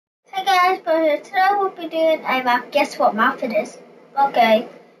guys, but here today we'll be doing a map. Guess what map it is? Okay,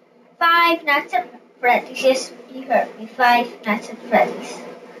 Five Nights at Freddy's. Yes, you heard me. Five Nights at Freddy's. So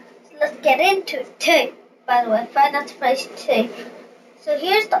let's get into it too. By the way, Five Nights at Freddy's 2. So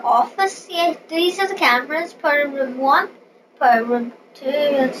here's the office. Yeah, these are the cameras. Part of room 1, part of room 2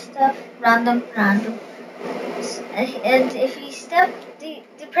 and stuff. Random. And if you step, the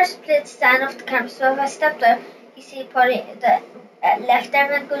pressure plate stand off the camera. So if I step there, you see part of the left air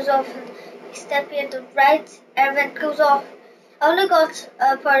vent goes off, and you step here, the right air vent goes off. I only got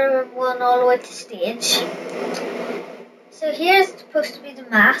part of room 1 all the way to stage. So here's supposed to be the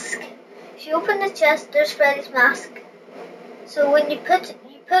mask. If you open the chest, there's Freddy's mask. So when you put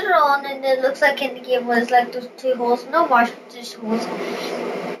it on, and it looks like in the game where it's like those 2 holes, no more, just holes.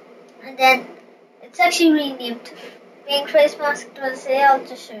 And then it's actually renamed to being Freddy's mask. I'll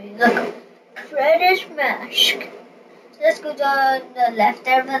just show you. Look, Freddy's mask. So let's go down the left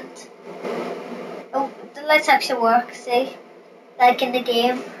air vent. Oh, the lights actually work. See, like in the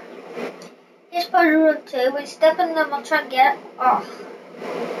game. Here's part of room 2. When you step in them, I'll try and get it. Oh,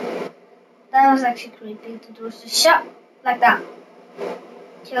 that was actually creepy. The door's just shut like that.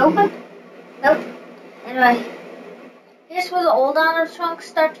 Did you open? Nope. Anyway, here's where the old animatronics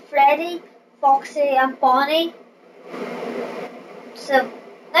start. Freddy, Foxy, and Bonnie. So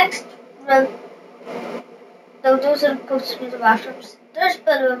next room. No, those are supposed to be the bathrooms. There's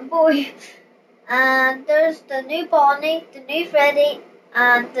Balloon Boy, and there's the new Bonnie, the new Freddy,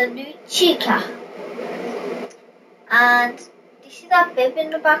 and the new Chica. And do you see that bib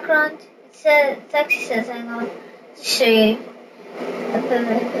in the background? It actually says, hang on, to show you.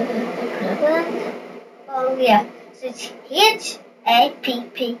 Oh yeah, so it's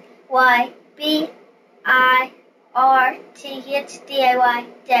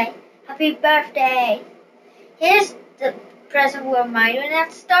HAPPYBIRTHDAY. Happy birthday! Here's the present where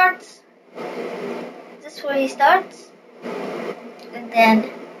Marionette starts. This is where he starts. And then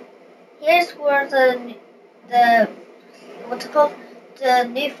here's where the what's it called? The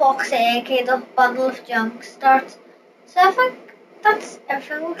new Foxy, aka the bundle of junk, starts. So I think that's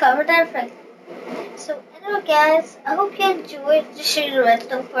everything. We covered everything. So anyway guys, I hope you enjoyed. Just show you the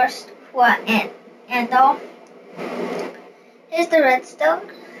redstone first before I end off. Here's the redstone.